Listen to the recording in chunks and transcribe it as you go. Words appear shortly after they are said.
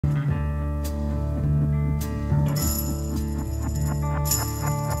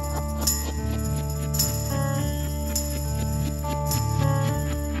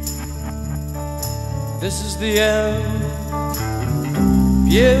This is the end,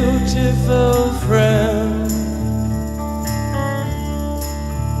 beautiful friend.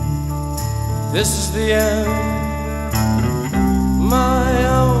 This is the end, my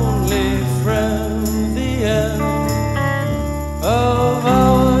only friend. The end of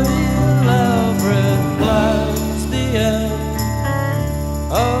our elaborate plans. The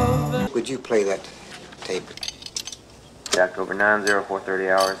end of... Would you play that tape? October 9, 0430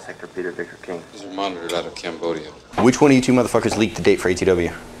 hours, Sector Peter Victor King. These are monitored out of Cambodia. Which one of you two motherfuckers leaked the date for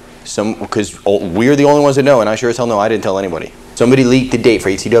ATW? Because we're the only ones that know, and I sure as hell know I didn't tell anybody. Somebody leaked the date for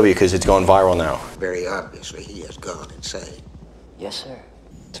ATW because it's going viral now. Very obviously, he has gone insane. Yes, sir.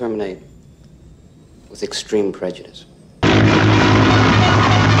 Terminate with extreme prejudice. We're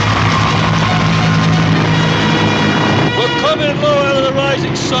coming low out of the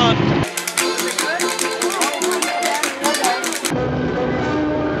rising sun.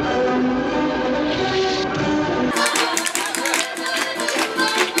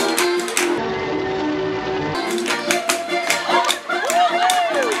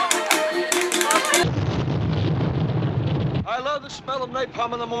 I love the smell of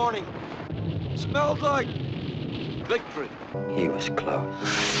napalm in the morning. It smells like victory. He was close.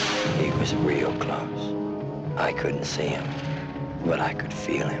 He was real close. I couldn't see him, but I could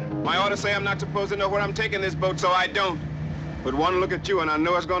feel him. My orders say I'm not supposed to know where I'm taking this boat, so I don't. But one look at you and I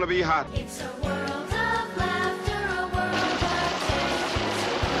know it's gonna be hot. It's a world of laughter, a world of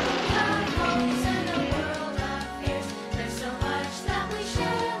hopes, and a world of fears. There's so much that we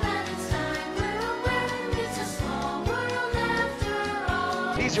share, and it's time we're aware. It's a small world after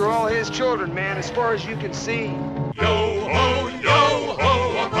all. These are all his children, man, as far as you can see. Yo ho,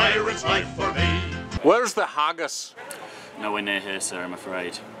 a pirate's life for me. Where's the haggis? Nowhere near here, sir, I'm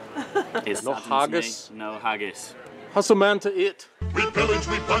afraid. It's no haggis? No haggis. How's a man to eat? We pillage,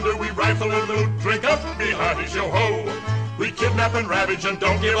 we plunder, we rifle and loot. Drink up, me hearties, yo ho. We kidnap and ravage and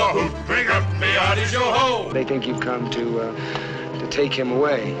don't give a hoot. Drink up, me hearties, yo ho. They think you've come to take him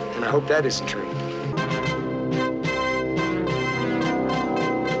away, and I hope that isn't true.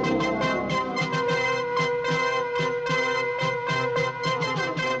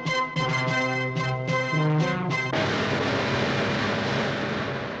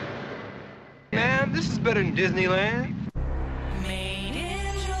 Man, this is better than Disneyland.